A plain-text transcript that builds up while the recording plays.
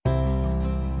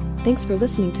Thanks for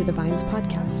listening to the Vines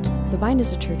podcast. The Vine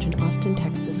is a church in Austin,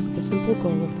 Texas, with the simple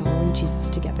goal of following Jesus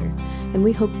together, and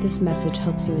we hope this message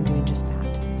helps you in doing just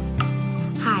that.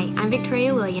 Hi, I'm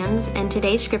Victoria Williams, and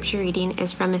today's scripture reading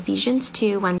is from Ephesians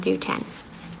 2, 1 through 10.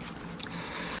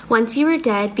 Once you were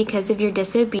dead because of your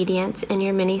disobedience and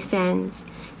your many sins,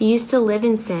 you used to live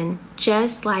in sin,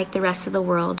 just like the rest of the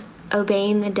world,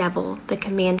 obeying the devil, the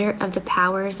commander of the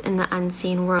powers in the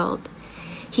unseen world.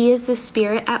 He is the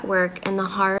spirit at work in the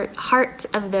hearts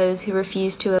of those who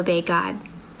refuse to obey God.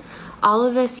 All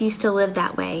of us used to live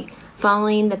that way,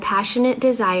 following the passionate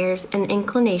desires and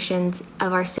inclinations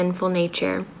of our sinful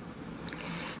nature.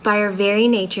 By our very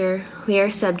nature, we are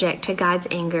subject to God's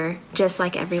anger, just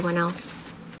like everyone else.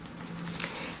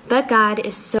 But God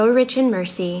is so rich in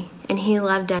mercy, and He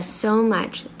loved us so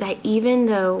much that even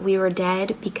though we were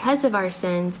dead because of our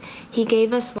sins, He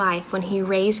gave us life when He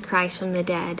raised Christ from the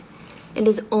dead. It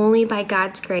is only by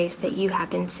God's grace that you have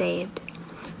been saved.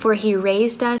 For He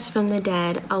raised us from the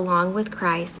dead along with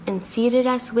Christ and seated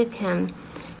us with Him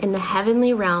in the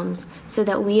heavenly realms so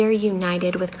that we are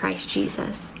united with Christ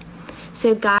Jesus.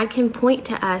 So God can point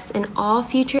to us in all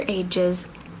future ages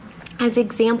as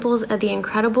examples of the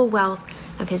incredible wealth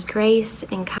of His grace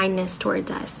and kindness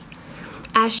towards us,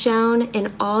 as shown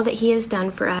in all that He has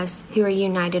done for us who are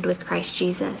united with Christ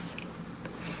Jesus.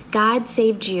 God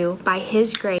saved you by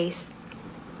His grace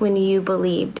when you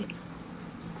believed.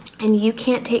 And you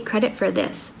can't take credit for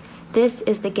this. This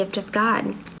is the gift of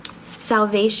God.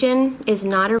 Salvation is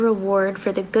not a reward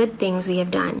for the good things we have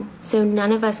done, so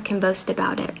none of us can boast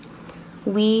about it.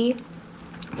 We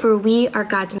are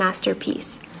God's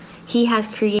masterpiece. He has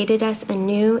created us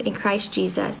anew in Christ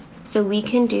Jesus, so we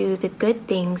can do the good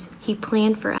things He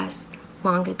planned for us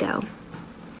long ago.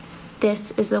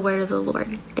 This is the word of the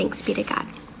Lord. Thanks be to God.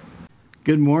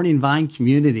 Good morning, Vine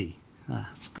community.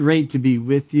 It's great to be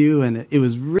with you, and it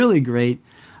was really great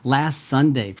last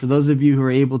Sunday. For those of you who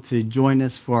are able to join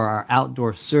us for our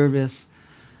outdoor service,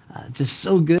 just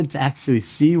so good to actually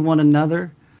see one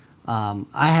another. I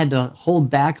had to hold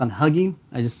back on hugging.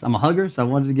 I'm a hugger, so I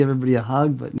wanted to give everybody a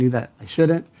hug, but knew that I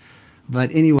shouldn't.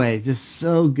 But anyway, just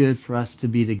so good for us to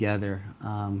be together.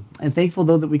 And thankful,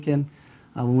 though, that we can,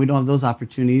 when we don't have those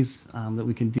opportunities, that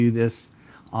we can do this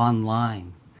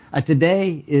online.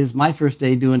 Today is my first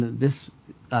day doing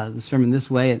the sermon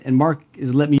this way, and Mark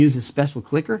is letting me use his special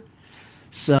clicker.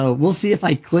 So we'll see if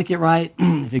I click it right.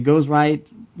 If it goes right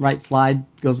slide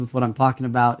goes with what I'm talking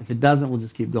about. If it doesn't, we'll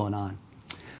just keep going on.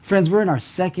 Friends, we're in our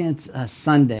second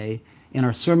Sunday in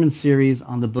our sermon series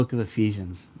on the book of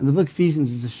Ephesians. And the book of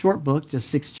Ephesians is a short book, just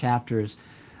 6 chapters,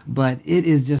 but it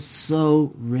is just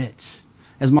so rich.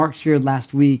 As Mark shared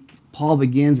last week, Paul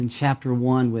begins in chapter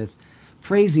 1 with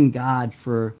praising God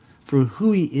for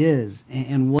who He is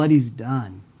and what He's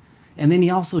done. And then he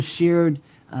also shared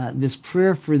this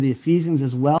prayer for the Ephesians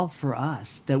as well for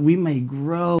us, that we may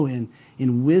grow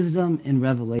in wisdom and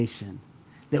revelation,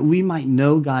 that we might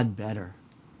know God better.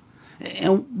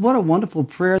 And what a wonderful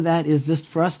prayer that is just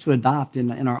for us to adopt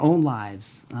in our own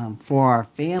lives, for our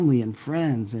family and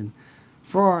friends, and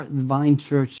for our Vine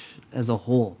Church as a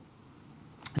whole.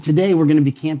 Today we're going to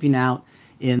be camping out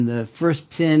in the first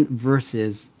 10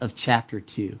 verses of chapter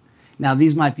 2. Now,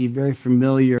 these might be very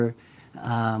familiar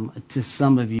to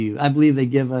some of you. I believe they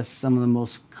give us some of the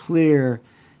most clear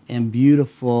and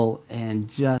beautiful and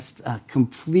just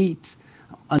complete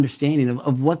understanding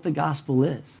of what the gospel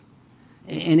is.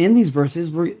 And in these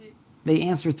verses, they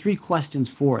answer 3 questions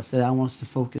for us that I want us to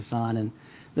focus on. And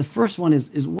the first one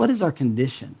is what is our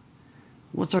condition?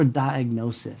 What's our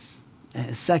diagnosis?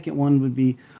 The second one would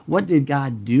be, what did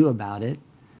God do about it?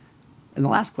 And the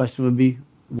last question would be,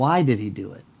 why did He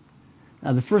do it?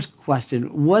 The first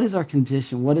question, what is our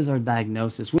condition? What is our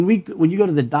diagnosis? When you go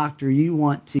to the doctor, you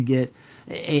want to get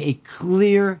a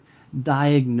clear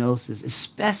diagnosis,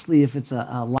 especially if it's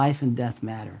a life and death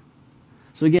matter.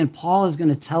 So again, Paul is going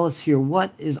to tell us here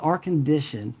what is our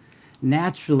condition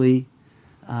naturally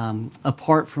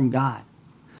apart from God.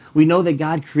 We know that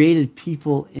God created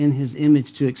people in His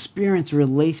image to experience a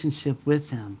relationship with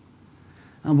Him.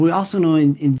 We also know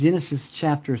in Genesis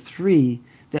chapter 3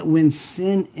 that when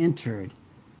sin entered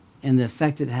and the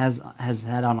effect it has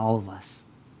had on all of us.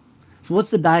 So what's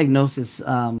the diagnosis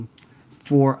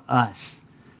for us?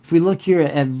 If we look here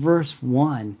at verse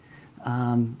 1,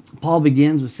 Paul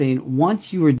begins with saying,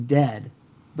 once you were dead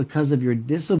because of your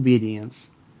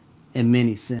disobedience and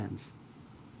many sins.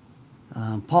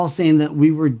 Paul's saying that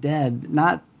we were dead,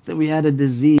 not that we had a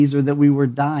disease or that we were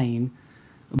dying,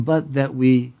 but that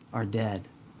we are dead.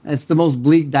 It's the most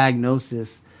bleak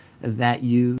diagnosis that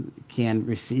you can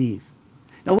receive.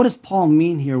 Now, what does Paul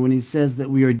mean here when he says that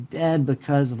we are dead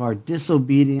because of our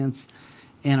disobedience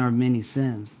and our many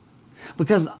sins?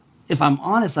 Because if I'm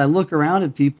honest, I look around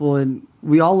at people and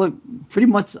we all look pretty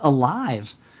much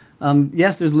alive.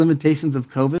 Yes, there's limitations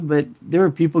of COVID, but there were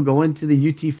people going to the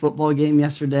UT football game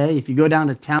yesterday. If you go down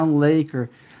to Town Lake or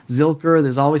Zilker,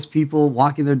 there's always people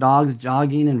walking their dogs,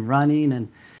 jogging and running.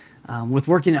 And with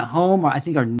working at home, I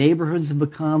think our neighborhoods have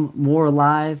become more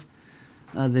alive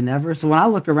than ever. So when I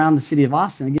look around the city of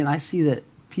Austin, again, I see that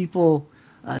people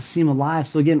seem alive.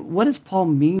 So again, what does Paul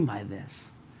mean by this?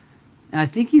 And I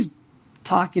think he's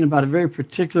talking about a very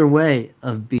particular way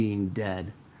of being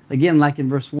dead. Again, like in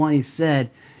verse 1, he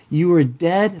said, you were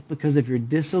dead because of your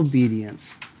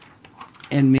disobedience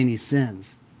and many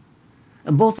sins.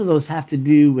 And both of those have to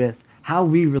do with how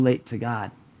we relate to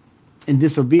God. In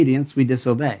disobedience, we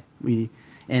disobey. And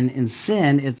in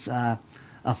sin, it's a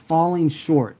falling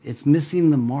short. It's missing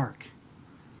the mark.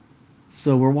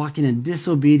 So we're walking in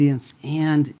disobedience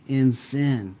and in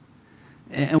sin.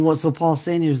 And what so Paul's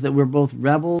saying here is that we're both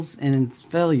rebels and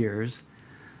failures.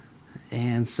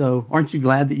 And so aren't you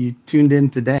glad that you tuned in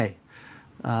today?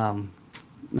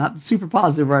 Not super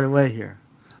positive right away here.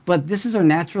 But this is our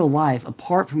natural life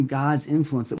apart from God's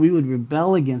influence, that we would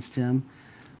rebel against him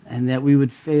and that we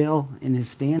would fail in his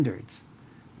standards.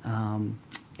 And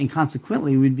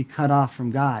consequently, we'd be cut off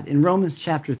from God. In Romans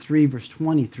chapter 3, verse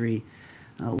 23,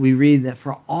 we read that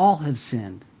for all have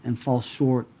sinned and fall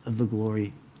short of the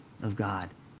glory of God.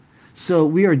 So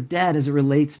we are dead as it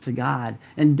relates to God.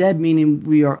 And dead meaning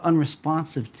we are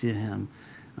unresponsive to him.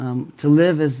 To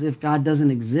live as if God doesn't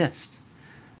exist.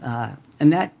 And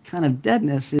that kind of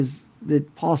deadness is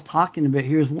that Paul's talking about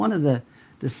here is one of the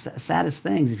saddest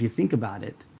things if you think about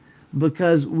it.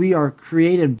 Because we are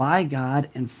created by God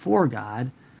and for God,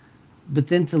 but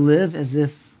then to live as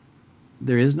if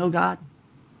there is no God,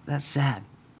 that's sad.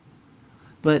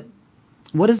 But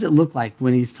what does it look like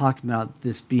when he's talking about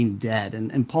this being dead?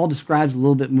 And Paul describes a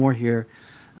little bit more here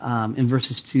in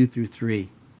verses 2 through 3.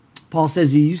 Paul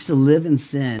says, you used to live in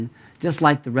sin just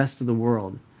like the rest of the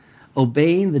world,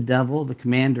 obeying the devil, the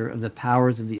commander of the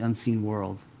powers of the unseen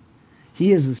world.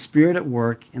 He is the spirit at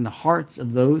work in the hearts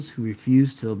of those who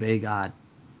refuse to obey God.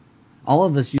 All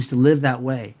of us used to live that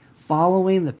way,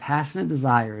 following the passionate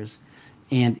desires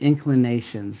and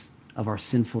inclinations of our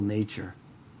sinful nature.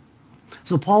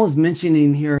 So Paul is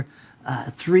mentioning here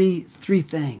three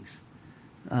things.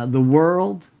 The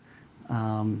world,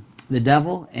 the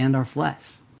devil, and our flesh.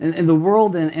 And the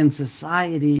world and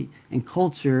society and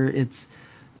culture, it's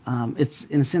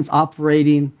in a sense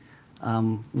operating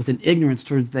with an ignorance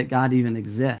towards that God even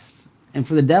exists. And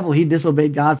for the devil, he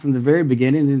disobeyed God from the very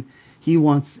beginning, and he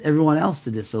wants everyone else to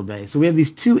disobey. So we have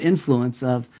these two influences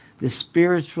of this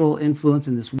spiritual influence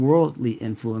and this worldly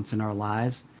influence in our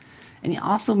lives. And he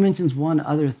also mentions one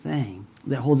other thing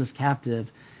that holds us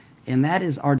captive, and that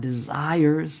is our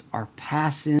desires, our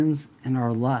passions, and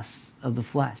our lusts of the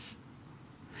flesh.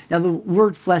 Now, the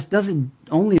word flesh doesn't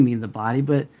only mean the body,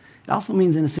 but it also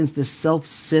means, in a sense, this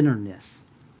self-centeredness.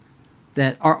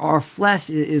 That our flesh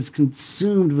is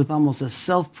consumed with almost a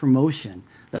self-promotion.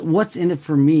 That what's in it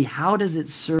for me? How does it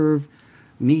serve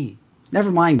me? Never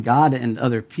mind God and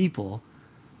other people.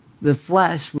 The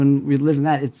flesh, when we live in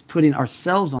that, it's putting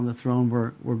ourselves on the throne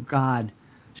where God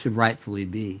should rightfully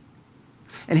be.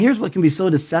 And here's what can be so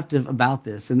deceptive about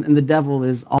this. And the devil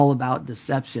is all about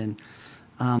deception.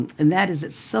 And that is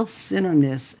that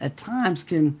self-centeredness at times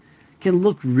can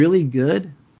look really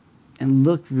good and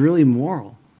look really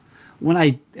moral.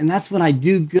 And that's when I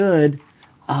do good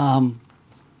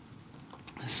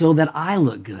so that I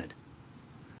look good.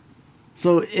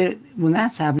 So when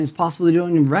that's happening, it's possible we don't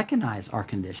even recognize our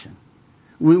condition.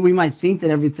 We might think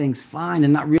that everything's fine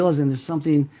and not realizing there's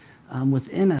something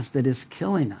within us that is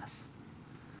killing us.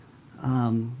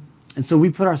 And so we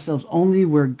put ourselves only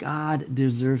where God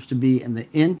deserves to be. And the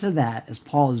end to that, as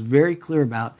Paul is very clear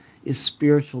about, is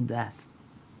spiritual death.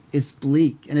 It's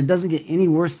bleak. And it doesn't get any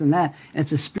worse than that. And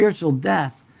it's a spiritual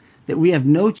death that we have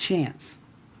no chance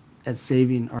at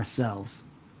saving ourselves.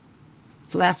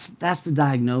 So that's the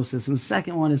diagnosis. And the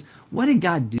second one is, what did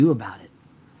God do about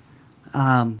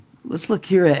it? Let's look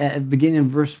here at the beginning of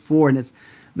verse 4. And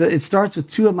it starts with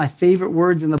two of my favorite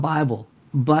words in the Bible,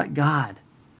 but God.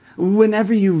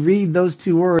 Whenever you read those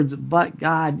two words, but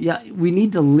God, yeah, we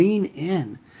need to lean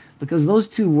in, because those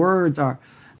two words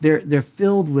they're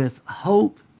filled with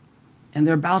hope, and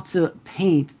they're about to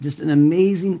paint just an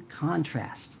amazing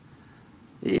contrast.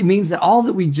 It means that all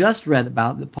that we just read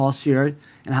about, that Paul shared,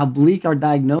 and how bleak our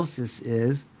diagnosis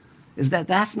is that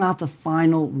that's not the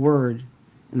final word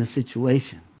in the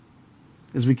situation.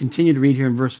 As we continue to read here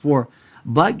in verse 4,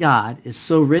 but God is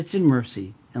so rich in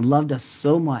mercy, and loved us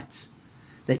so much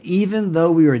that even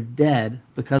though we were dead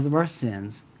because of our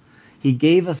sins, he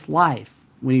gave us life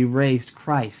when he raised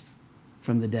Christ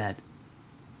from the dead.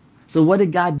 So what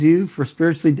did God do for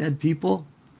spiritually dead people?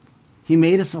 He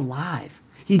made us alive.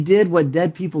 He did what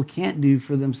dead people can't do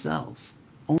for themselves.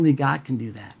 Only God can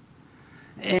do that.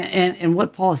 And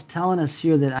what Paul is telling us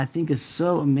here that I think is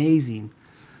so amazing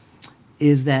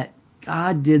is that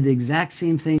God did the exact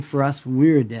same thing for us when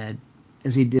we were dead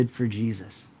as he did for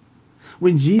Jesus.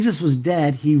 When Jesus was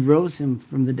dead, he rose him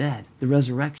from the dead, the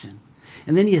resurrection.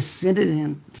 And then he ascended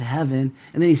him to heaven,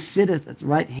 and then he sitteth at the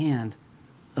right hand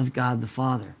of God the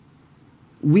Father.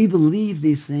 We believe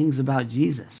these things about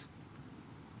Jesus.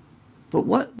 But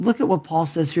look at what Paul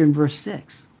says here in verse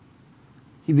 6.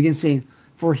 He begins saying,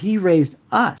 for he raised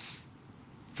us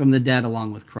from the dead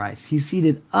along with Christ. He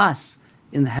seated us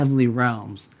in the heavenly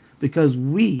realms because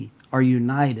we are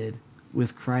united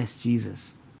with Christ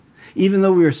Jesus. Even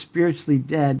though we are spiritually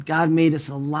dead, God made us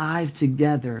alive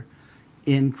together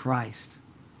in Christ.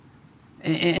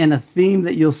 And a theme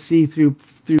that you'll see through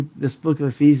this book of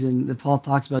Ephesians that Paul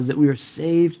talks about is that we are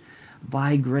saved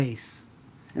by grace.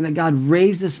 And that God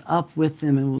raised us up with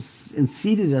him and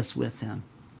seated us with him.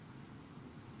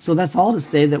 So that's all to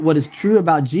say that what is true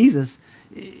about Jesus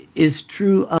is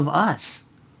true of us.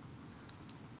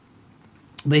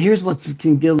 But here's what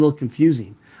can get a little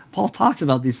confusing. Paul talks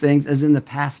about these things as in the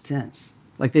past tense,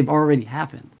 like they've already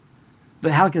happened.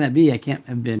 But how can that be? I can't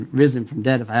have been risen from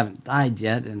dead if I haven't died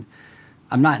yet, and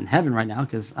I'm not in heaven right now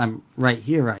because I'm right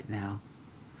here right now.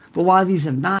 But while these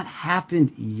have not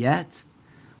happened yet,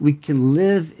 we can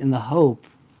live in the hope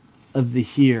of the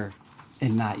here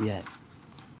and not yet.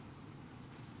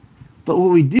 But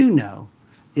what we do know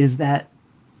is that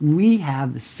we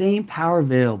have the same power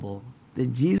available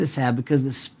that Jesus had because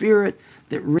the Spirit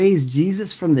that raised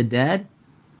Jesus from the dead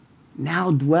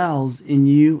now dwells in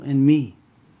you and me.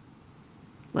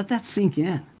 Let that sink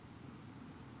in.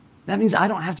 That means I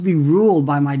don't have to be ruled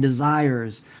by my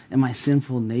desires and my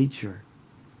sinful nature.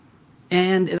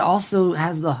 And it also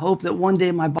has the hope that one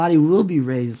day my body will be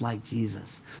raised like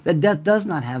Jesus, that death does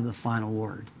not have the final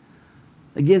word.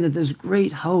 Again, that there's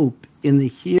great hope in the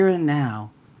here and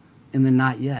now and the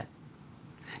not yet.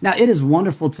 Now, it is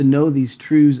wonderful to know these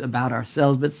truths about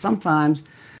ourselves, but sometimes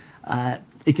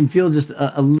it can feel just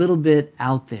a little bit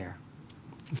out there.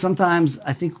 Sometimes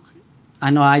I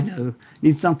know I do,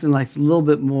 need something like a little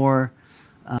bit more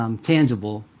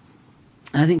tangible.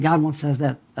 And I think God wants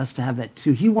us to have that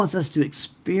too. He wants us to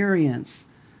experience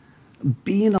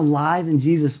being alive in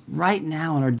Jesus right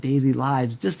now in our daily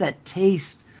lives, just that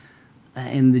taste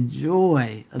and the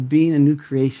joy of being a new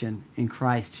creation in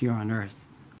Christ here on earth.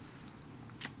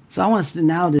 So I want us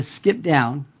to skip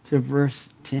down to verse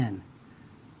 10.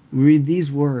 We read these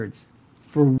words,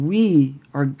 for we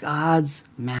are God's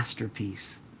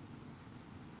masterpiece.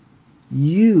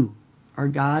 You are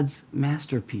God's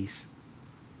masterpiece.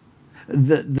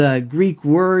 The Greek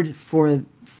word for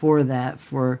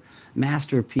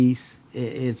masterpiece,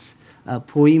 it's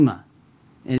poema,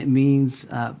 and it means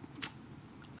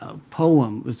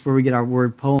poem. It's where we get our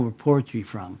word poem or poetry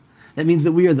from. That means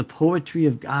that we are the poetry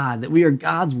of God, that we are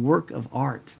God's work of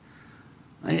art.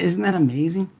 Isn't that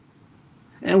amazing?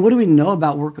 And what do we know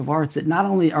about work of arts? That not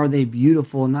only are they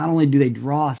beautiful, not only do they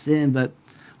draw us in, but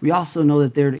we also know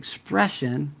that they're an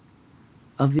expression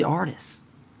of the artist.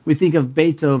 We think of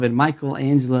Beethoven,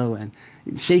 Michelangelo, and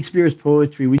Shakespeare's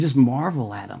poetry. We just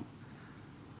marvel at them.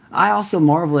 I also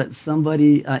marvel at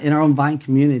somebody in our own Vine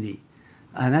community,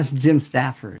 and that's Jim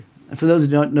Stafford. And for those who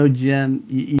don't know Jim,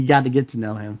 you got to get to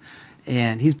know him.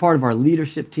 And he's part of our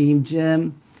leadership team.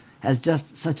 Jim has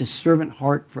just such a servant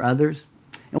heart for others.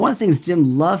 And one of the things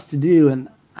Jim loves to do, and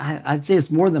I'd say it's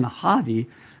more than a hobby,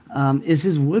 is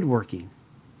his woodworking.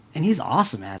 And he's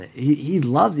awesome at it. He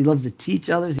loves to teach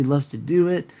others. He loves to do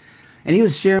it. And he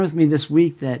was sharing with me this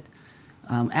week that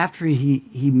after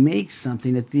he makes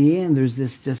something, at the end, there's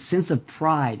this just sense of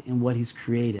pride in what he's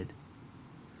created.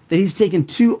 That he's taken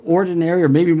two ordinary, or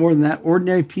maybe more than that,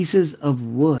 ordinary pieces of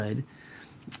wood,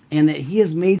 and that he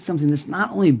has made something that's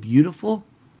not only beautiful,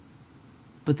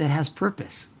 but that has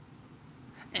purpose.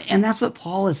 And that's what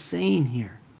Paul is saying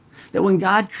here. That when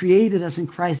God created us in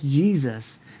Christ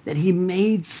Jesus, that he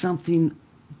made something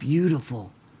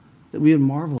beautiful that we would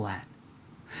marvel at.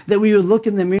 That we would look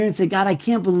in the mirror and say, God, I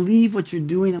can't believe what you're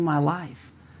doing in my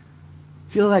life.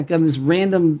 I feel like I'm this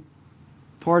random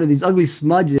part of these ugly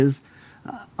smudges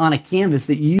on a canvas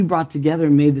that you brought together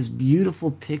and made this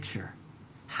beautiful picture.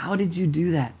 How did you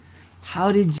do that?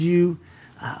 How did you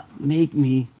make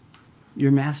me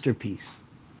your masterpiece?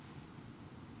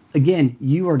 Again,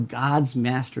 you are God's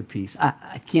masterpiece.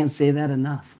 I can't say that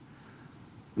enough.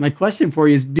 My question for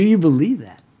you is, do you believe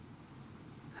that?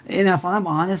 And if I'm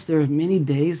honest, there are many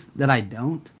days that I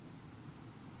don't.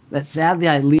 That sadly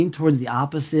I lean towards the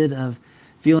opposite of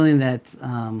feeling that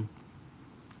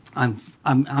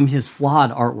I'm his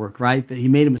flawed artwork, right? That he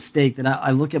made a mistake, that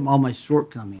I look at all my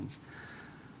shortcomings.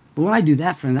 But when I do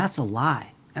that, friend, that's a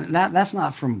lie. And that's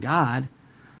not from God.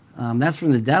 That's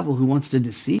from the devil who wants to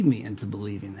deceive me into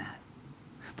believing that.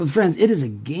 But friends, it is a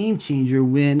game changer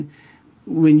when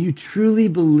you truly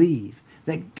believe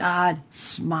that God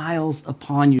smiles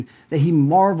upon you, that he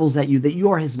marvels at you, that you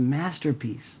are his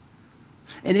masterpiece.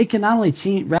 And it can not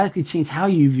only radically change how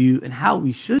you view and how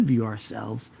we should view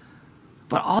ourselves,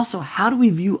 but also how do we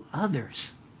view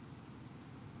others?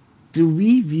 Do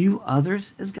we view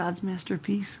others as God's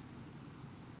masterpiece?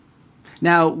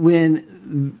 Now,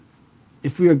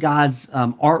 if we are God's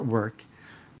artwork,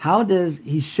 how does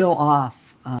he show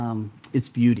off its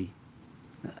beauty?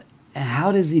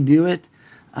 How does he do it?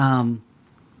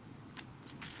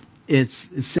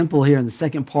 It's simple here in the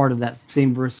second part of that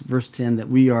same verse 10, that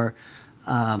we are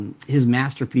his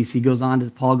masterpiece.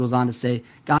 Paul goes on to say,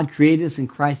 God created us in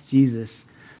Christ Jesus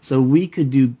so we could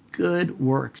do good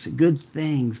works, good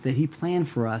things that he planned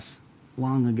for us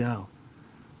long ago.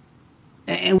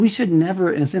 And we should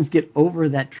never, in a sense, get over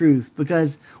that truth,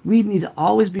 because we need to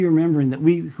always be remembering that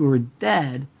we who are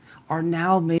dead are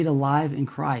now made alive in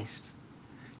Christ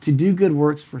to do good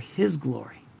works for his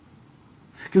glory.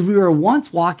 Because we were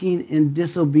once walking in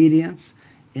disobedience,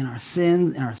 in our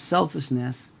sin, in our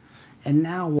selfishness, and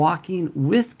now walking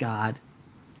with God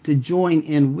to join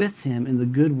in with him in the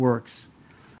good works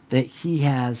that he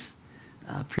has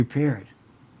prepared.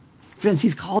 Friends,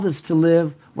 he's called us to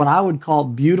live what I would call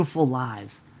beautiful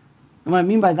lives. And what I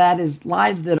mean by that is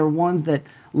lives that are ones that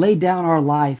lay down our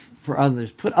life for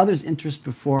others, put others' interests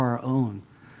before our own.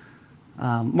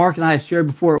 Mark and I have shared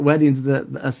before at weddings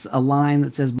a line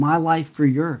that says, my life for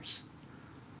yours.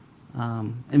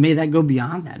 And may that go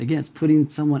beyond that. Again, it's putting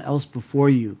someone else before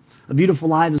you. A beautiful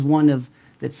life is one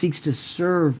that seeks to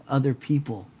serve other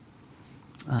people.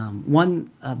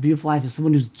 One beautiful life is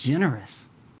someone who's generous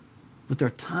with their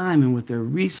time and with their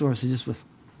resources, just with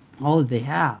all that they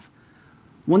have.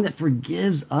 One that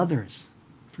forgives others.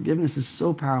 Forgiveness is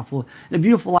so powerful. And a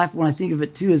beautiful life, when I think of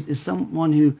it too, is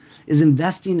someone who is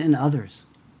investing in others.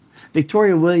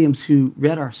 Victoria Williams, who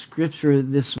read our scripture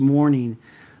this morning,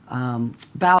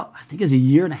 about, I think it was a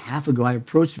year and a half ago, I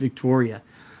approached Victoria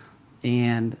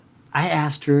and I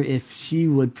asked her if she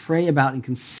would pray about and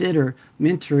consider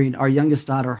mentoring our youngest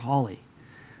daughter, Holly.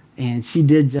 And she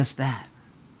did just that.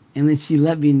 And then she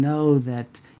let me know that,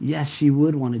 yes, she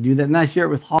would want to do that. And I shared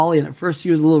it with Holly, and at first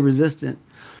she was a little resistant.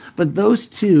 But those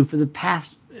two, for the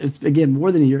past, it's again,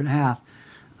 more than a year and a half,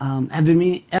 have been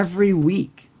meeting every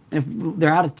week. And if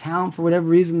they're out of town for whatever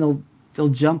reason, they'll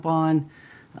jump on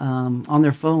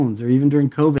their phones, or even during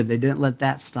COVID, they didn't let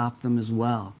that stop them as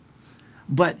well.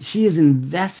 But she is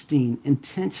investing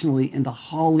intentionally into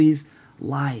Holly's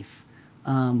life,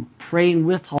 praying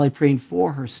with Holly, praying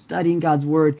for her, studying God's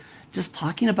word, just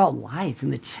talking about life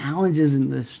and the challenges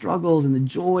and the struggles and the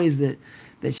joys that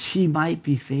she might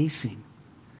be facing.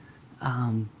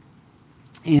 And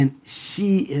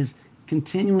she is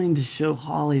continuing to show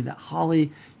Holly that,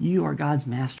 Holly, you are God's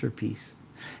masterpiece.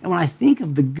 And when I think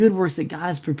of the good works that God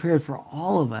has prepared for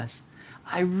all of us,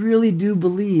 I really do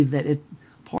believe that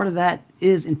part of that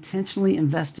is intentionally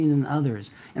investing in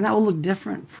others. And that will look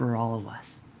different for all of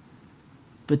us.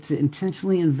 But to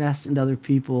intentionally invest in other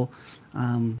people,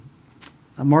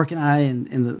 Mark and I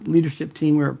and the leadership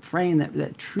team, we're praying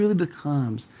that truly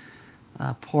becomes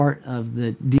part of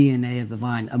the DNA of the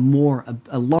vine,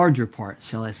 a larger part,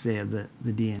 shall I say, of the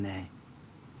DNA.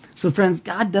 So friends,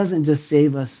 God doesn't just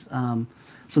save us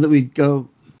so that we go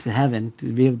to heaven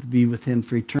to be able to be with him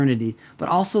for eternity, but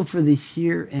also for the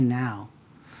here and now.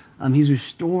 He's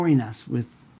restoring us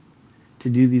to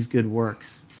do these good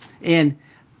works. And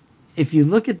if you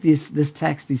look at this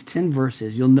text, these 10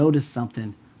 verses, you'll notice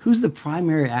something. Who's the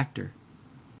primary actor?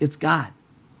 It's God.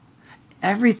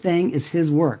 Everything is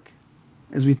his work.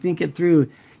 As we think it through,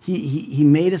 he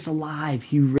made us alive.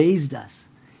 He raised us.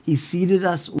 He seated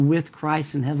us with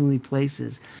Christ in heavenly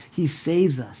places. He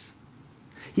saves us.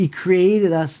 He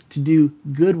created us to do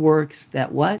good works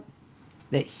that what?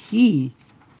 That he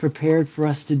prepared for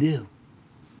us to do.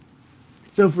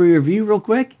 So if we review real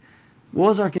quick, what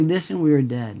was our condition? We were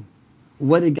dead.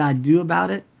 What did God do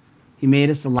about it? He made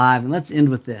us alive. And let's end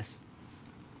with this.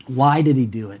 Why did he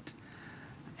do it?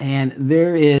 And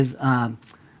there is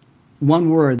one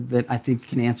word that I think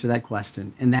can answer that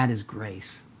question, and that is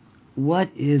grace. What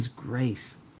is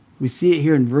grace? We see it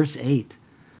here in verse 8.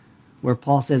 where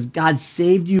Paul says, God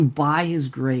saved you by his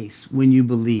grace when you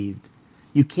believed.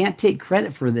 You can't take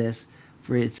credit for this,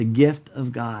 for it's a gift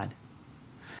of God.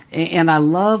 And I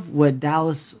love what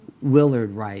Dallas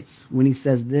Willard writes when he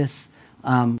says this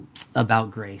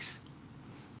about grace.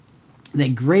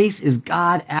 That grace is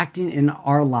God acting in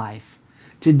our life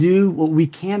to do what we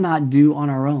cannot do on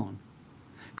our own.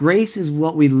 Grace is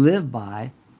what we live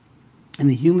by, and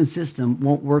the human system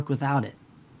won't work without it.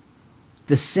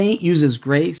 The saint uses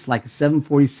grace like a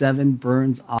 747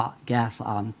 burns gas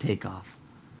on takeoff.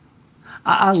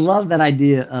 I love that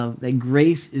idea of that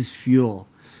grace is fuel.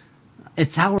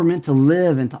 It's how we're meant to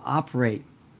live and to operate.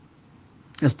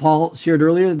 As Paul shared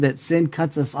earlier, that sin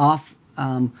cuts us off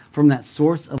from that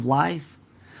source of life.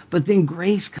 But then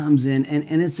grace comes in,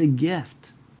 and it's a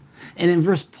gift. And in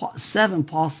verse 7,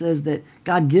 Paul says that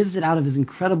God gives it out of his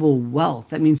incredible wealth.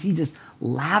 That means he just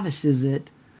lavishes it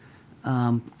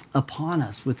upon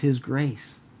us with his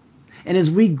grace. And as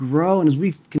we grow and as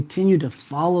we continue to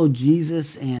follow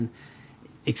Jesus and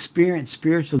experience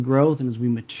spiritual growth, and as we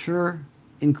mature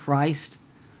in Christ,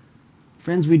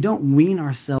 friends, we don't wean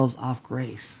ourselves off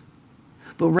grace,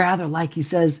 but rather, like he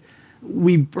says,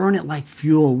 we burn it like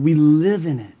fuel. We live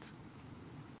in it.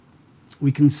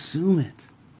 We consume it.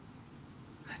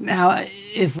 Now,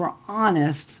 if we're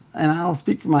honest, and I'll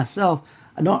speak for myself,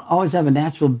 I don't always have a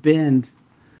natural bend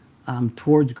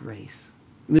towards grace.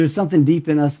 There's something deep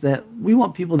in us that we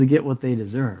want people to get what they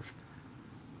deserve.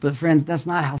 But friends, that's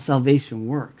not how salvation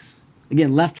works.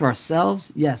 Again, left to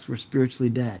ourselves, yes, we're spiritually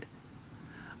dead.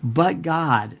 But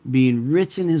God, being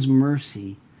rich in his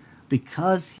mercy,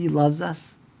 because he loves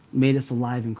us, made us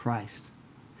alive in Christ.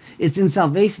 It's in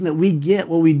salvation that we get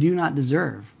what we do not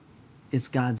deserve. It's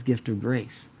God's gift of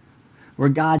grace, where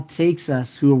God takes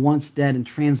us who were once dead and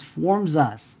transforms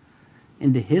us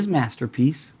into his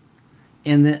masterpiece,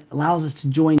 and that allows us to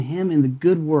join him in the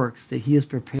good works that he has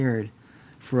prepared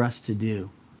for us to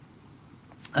do.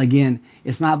 Again,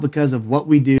 it's not because of what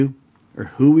we do or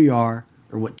who we are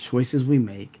or what choices we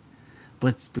make,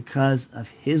 but it's because of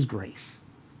his grace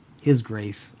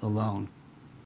alone.